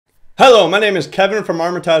Hello, my name is Kevin from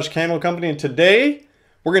Armatage Candle Company, and today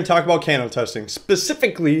we're going to talk about candle testing.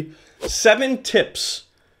 Specifically, 7 tips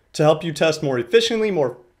to help you test more efficiently,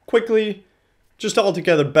 more quickly, just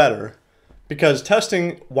altogether better. Because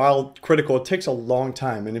testing, while critical, it takes a long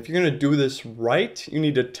time. And if you're going to do this right, you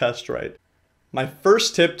need to test right. My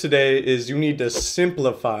first tip today is you need to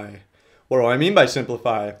simplify. What do I mean by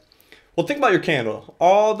simplify? Well, think about your candle.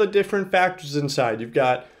 All the different factors inside. You've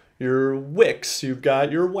got your wicks, you've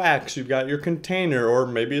got your wax, you've got your container, or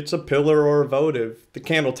maybe it's a pillar or a votive, the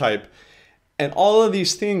candle type. And all of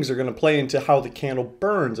these things are going to play into how the candle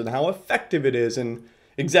burns and how effective it is and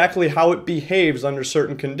exactly how it behaves under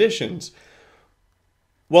certain conditions.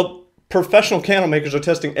 Well, professional candle makers are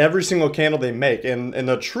testing every single candle they make, and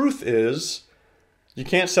the truth is you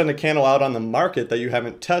can't send a candle out on the market that you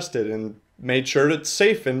haven't tested and made sure it's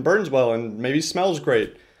safe and burns well and maybe smells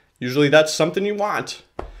great. Usually that's something you want.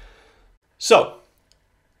 So,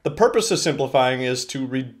 the purpose of simplifying is to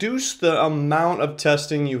reduce the amount of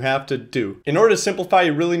testing you have to do. In order to simplify,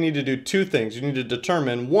 you really need to do 2 things. You need to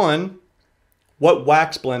determine, 1, what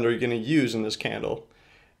wax blend are you going to use in this candle?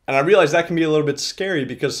 And I realize that can be a little bit scary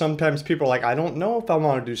because sometimes people are like, I don't know if I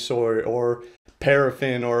want to do soy or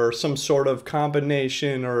paraffin or some sort of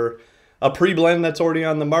combination or a pre-blend that's already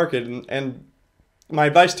on the market. And my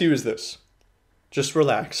advice to you is this. Just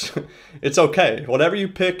relax. It's okay. Whatever you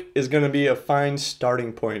pick is going to be a fine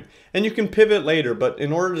starting point. And you can pivot later, but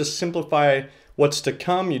in order to simplify what's to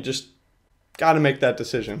come, you just got to make that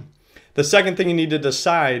decision. The second thing you need to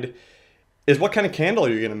decide is what kind of candle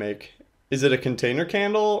you're going to make. Is it a container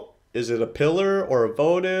candle? Is it a pillar or a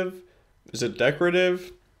votive? Is it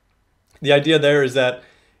decorative? The idea there is that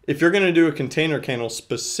if you're going to do a container candle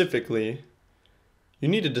specifically, you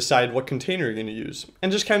need to decide what container you're going to use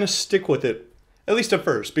and just kind of stick with it. At least at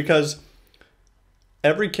first, because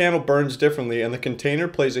every candle burns differently and the container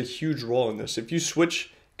plays a huge role in this. If you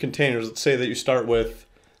switch containers, let's say that you start with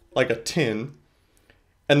like a tin,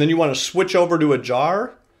 and then you want to switch over to a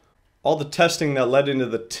jar, all the testing that led into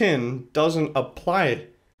the tin doesn't apply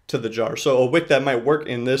to the jar. So a wick that might work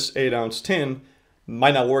in this 8-ounce tin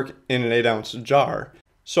might not work in an 8-ounce jar.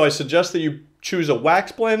 So I suggest that you choose a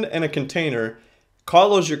wax blend and a container. Call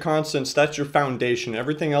those your constants. That's your foundation.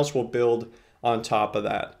 Everything else will build on top of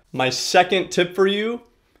that. My second tip for you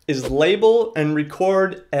is label and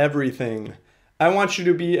record everything. I want you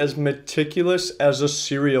to be as meticulous as a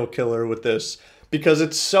serial killer with this because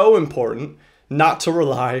it's so important not to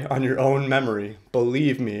rely on your own memory.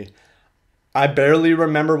 Believe me, I barely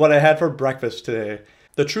remember what I had for breakfast today.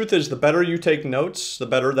 The truth is, the better you take notes, the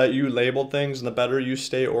better that you label things, and the better you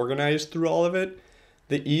stay organized through all of it,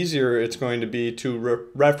 the easier it's going to be to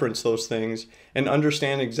reference those things and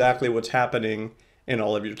understand exactly what's happening in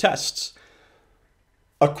all of your tests.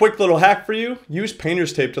 A quick little hack for you, use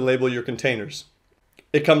painter's tape to label your containers.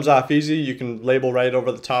 It comes off easy, you can label right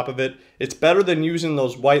over the top of it. It's better than using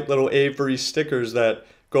those white little Avery stickers that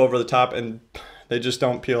go over the top and they just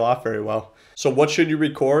don't peel off very well. So what should you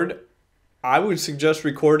record? I would suggest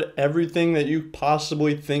record everything that you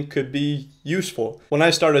possibly think could be useful. When I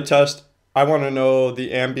start a test, I want to know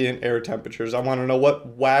the ambient air temperatures. I want to know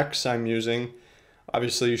what wax I'm using.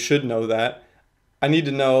 Obviously, you should know that. I need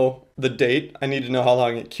to know the date. I need to know how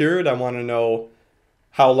long it cured. I want to know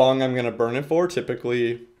how long I'm going to burn it for,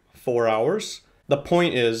 typically 4 hours. The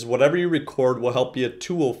point is, whatever you record will help be a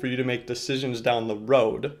tool for you to make decisions down the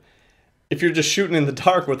road. If you're just shooting in the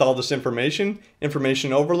dark with all this information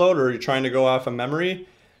overload, or you're trying to go off of memory,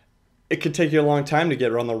 it could take you a long time to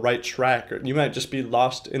get on the right track, or you might just be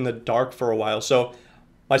lost in the dark for a while. So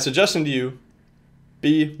my suggestion to you,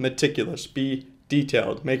 be meticulous, be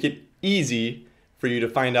detailed, make it easy for you to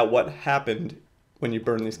find out what happened when you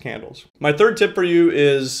burn these candles. My third tip for you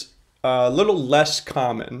is a little less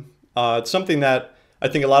common. It's something that I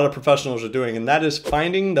think a lot of professionals are doing, and that is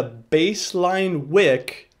finding the baseline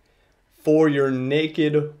wick for your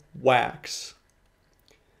naked wax.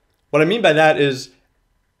 What I mean by that is,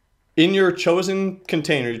 in your chosen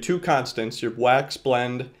container, your 2 constants, your wax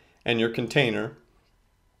blend and your container,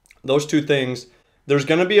 those 2 things, there's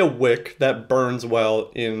going to be a wick that burns well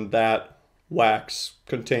in that wax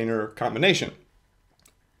container combination.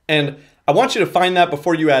 And I want you to find that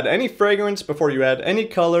before you add any fragrance, before you add any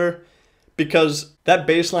color, because that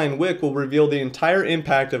baseline wick will reveal the entire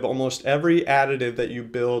impact of almost every additive that you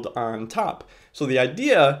build on top. So the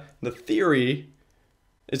idea, the theory,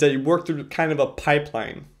 is that you work through kind of a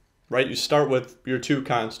pipeline. Right? You start with your 2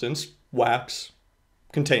 constants, wax,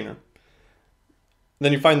 container.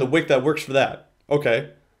 Then you find the wick that works for that.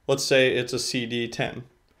 Okay, let's say it's a CD10.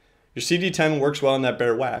 Your CD10 works well in that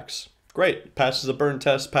bare wax. Great, passes the burn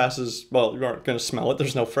test, passes, well, you aren't going to smell it,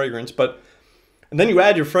 there's no fragrance, and then you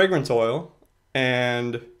add your fragrance oil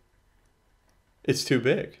and it's too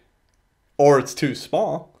big or it's too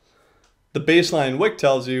small. The baseline wick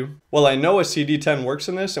tells you, well, I know a CD10 works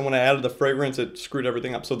in this, and when I added the fragrance, it screwed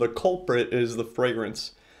everything up. So the culprit is the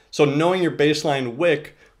fragrance. So knowing your baseline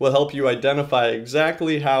wick will help you identify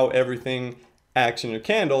exactly how everything acts in your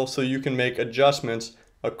candle so you can make adjustments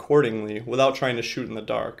accordingly without trying to shoot in the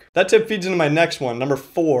dark. That tip feeds into my next one, number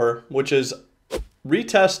 4, which is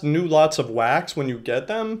retest new lots of wax when you get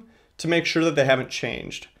them to make sure that they haven't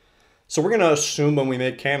changed. So we're going to assume when we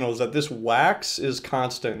make candles that this wax is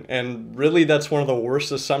constant, and really that's one of the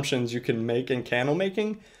worst assumptions you can make in candle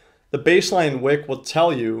making. The baseline wick will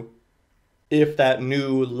tell you if that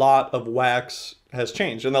new lot of wax has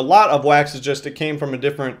changed. And the lot of wax is just, it came from a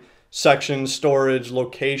different section, storage,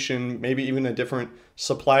 location, maybe even a different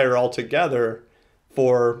supplier altogether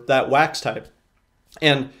for that wax type.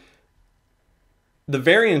 And the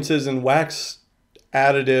variances in wax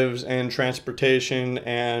additives and transportation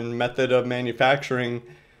and method of manufacturing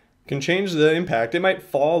can change the impact. It might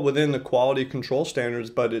fall within the quality control standards,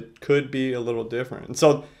 but it could be a little different. And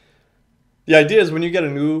so the idea is when you get a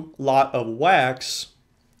new lot of wax,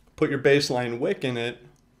 put your baseline wick in it,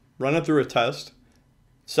 run it through a test,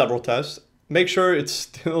 several tests, make sure it's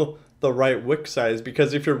still the right wick size,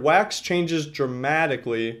 because if your wax changes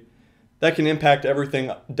dramatically, that can impact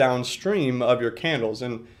everything downstream of your candles.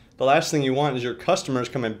 And the last thing you want is your customers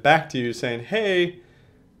coming back to you saying, hey,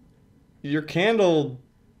 your candle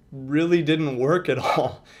really didn't work at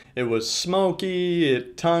all. It was smoky,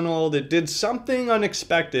 it tunneled, it did something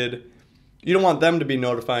unexpected. You don't want them to be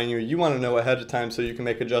notifying you. You want to know ahead of time so you can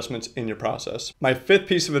make adjustments in your process. My 5th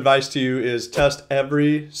piece of advice to you is test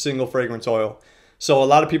every single fragrance oil. So a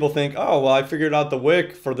lot of people think, oh, well, I figured out the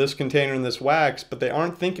wick for this container and this wax, but they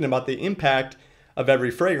aren't thinking about the impact of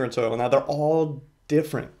every fragrance oil. Now, they're all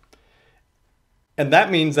different. And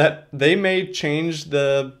that means that they may change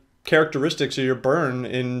the characteristics of your burn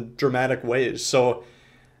in dramatic ways. So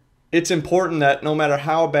it's important that no matter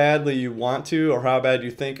how badly you want to or how bad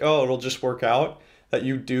you think, oh, it'll just work out, that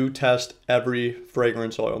you do test every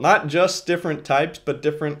fragrance oil. Not just different types, but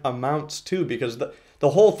different amounts too, because the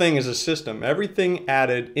whole thing is a system. Everything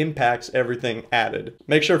added impacts everything added.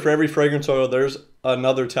 Make sure for every fragrance oil, there's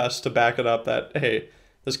another test to back it up that, hey,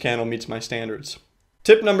 this candle meets my standards.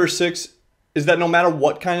 Tip number 6 is that no matter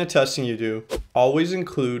what kind of testing you do, always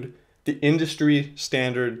include the industry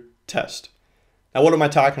standard test. Now, what am I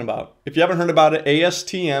talking about? If you haven't heard about it,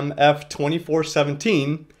 ASTM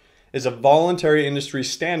F2417 is a voluntary industry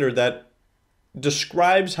standard that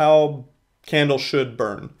describes how candles should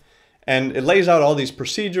burn. And it lays out all these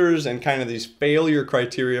procedures and kind of these failure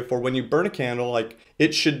criteria for when you burn a candle, like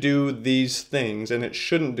it should do these things and it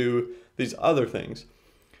shouldn't do these other things.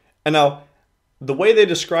 And now, the way they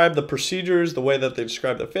describe the procedures, the way that they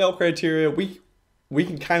describe the fail criteria, we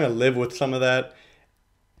can kind of live with some of that.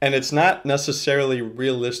 And it's not necessarily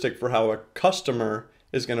realistic for how a customer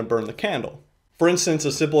is going to burn the candle. For instance,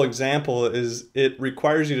 a simple example is it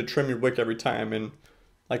requires you to trim your wick every time. And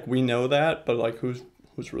like we know that, but like who's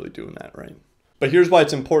really doing that, right? But here's why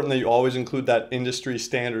it's important that you always include that industry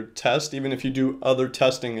standard test, even if you do other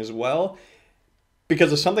testing as well.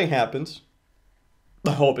 Because if something happens,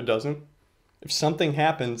 I hope it doesn't. If something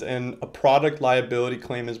happens and a product liability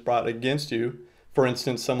claim is brought against you, for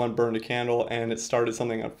instance, someone burned a candle and it started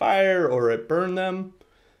something on fire or it burned them,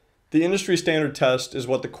 the industry standard test is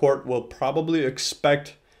what the court will probably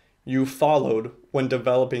expect you followed when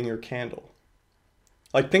developing your candle.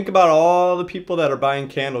 Like, think about all the people that are buying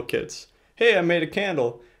candle kits. Hey, I made a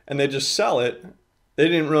candle, and they just sell it. They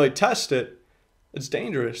didn't really test it. It's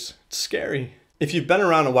dangerous. It's scary. If you've been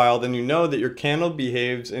around a while, then you know that your candle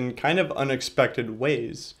behaves in kind of unexpected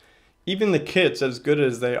ways. Even the kits, as good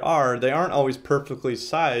as they aren't always perfectly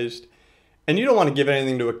sized. And you don't want to give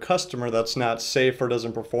anything to a customer that's not safe or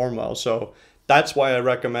doesn't perform well. So that's why I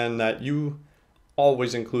recommend that you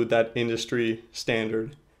always include that industry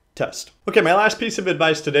standard test. Okay, my last piece of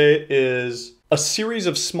advice today is a series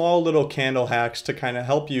of small little candle hacks to kind of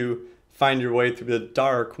help you find your way through the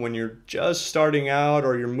dark when you're just starting out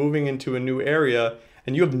or you're moving into a new area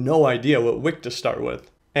and you have no idea what wick to start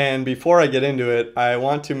with. And before I get into it, I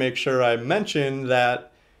want to make sure I mention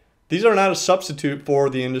that these are not a substitute for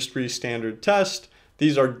the industry standard test.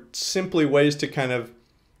 These are simply ways to kind of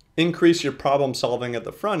increase your problem solving at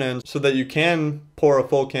the front end so that you can pour a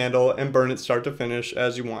full candle and burn it start to finish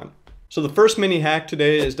as you want. So the first mini hack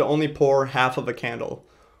today is to only pour half of a candle.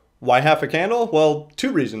 Why half a candle? Well,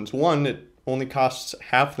 2 reasons. 1, it only costs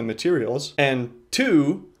half the materials. And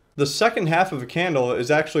 2, The second half of a candle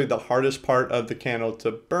is actually the hardest part of the candle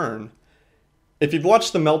to burn. If you've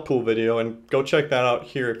watched the melt pool video, and go check that out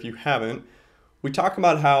here if you haven't, we talk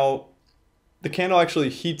about how the candle actually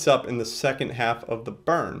heats up in the second half of the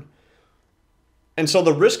burn. And so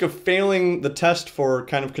the risk of failing the test for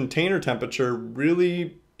kind of container temperature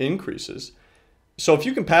really increases. So if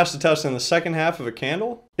you can pass the test in the second half of a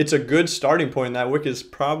candle, it's a good starting point, and that wick is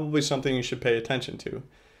probably something you should pay attention to.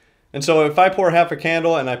 And so if I pour half a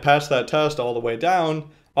candle and I pass that test all the way down,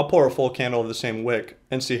 I'll pour a full candle of the same wick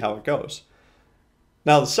and see how it goes.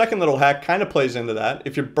 Now the second little hack kind of plays into that.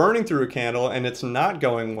 If you're burning through a candle and it's not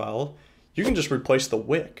going well, you can just replace the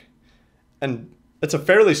wick. And it's a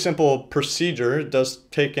fairly simple procedure. It does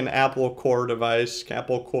take an apple core device,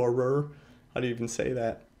 apple corer, how do you even say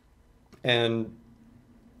that? And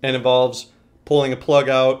involves pulling a plug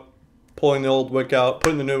out, pulling the old wick out,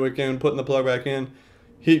 putting the new wick in, putting the plug back in,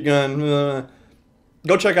 heat gun.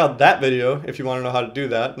 Go check out that video if you want to know how to do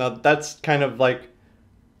that. Now that's kind of like,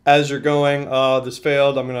 as you're going, this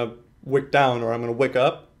failed, I'm going to wick down or I'm going to wick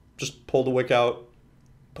up. Just pull the wick out,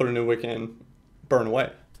 put a new wick in, burn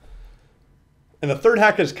away. And the third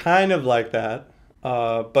hack is kind of like that,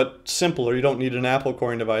 but simpler. You don't need an apple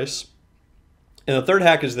coring device. And the third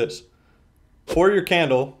hack is this. Pour your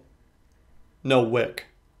candle, no wick.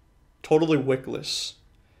 Totally wickless.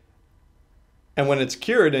 And when it's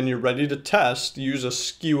cured and you're ready to test, use a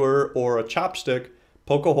skewer or a chopstick,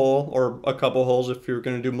 poke a hole or a couple holes if you're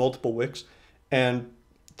going to do multiple wicks, and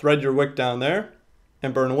thread your wick down there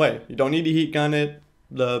and burn away. You don't need to heat gun it.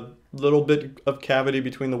 The little bit of cavity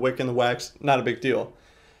between the wick and the wax, not a big deal.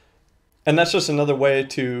 And that's just another way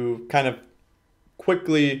to kind of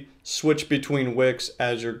quickly switch between wicks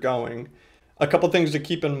as you're going. A couple things to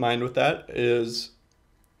keep in mind with that is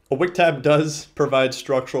a wick tab does provide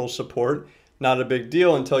structural support. Not a big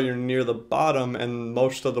deal until you're near the bottom and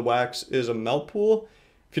most of the wax is a melt pool.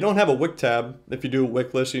 If you don't have a wick tab, if you do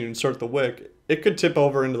wickless and you insert the wick, it could tip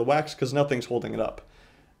over into the wax because nothing's holding it up.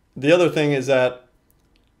 The other thing is that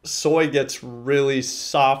soy gets really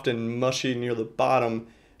soft and mushy near the bottom,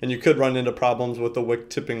 and you could run into problems with the wick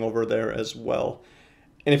tipping over there as well.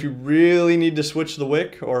 And if you really need to switch the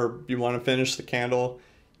wick or you want to finish the candle,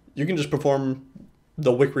 you can just perform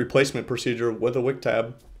the wick replacement procedure with a wick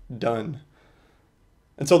tab. Done.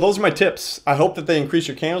 And so those are my tips. I hope that they increase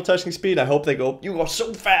your candle testing speed. I hope you go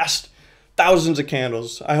so fast, thousands of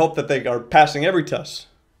candles. I hope that they are passing every test,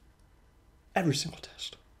 every single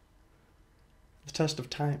test. The test of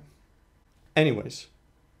time. Anyways,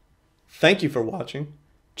 thank you for watching.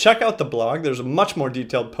 Check out the blog. There's a much more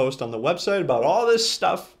detailed post on the website about all this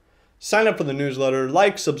stuff. Sign up for the newsletter,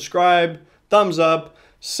 like, subscribe, thumbs up,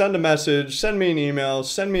 send a message, send me an email,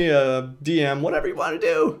 send me a DM, whatever you want to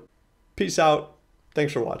do. Peace out.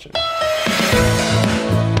 Thanks for watching.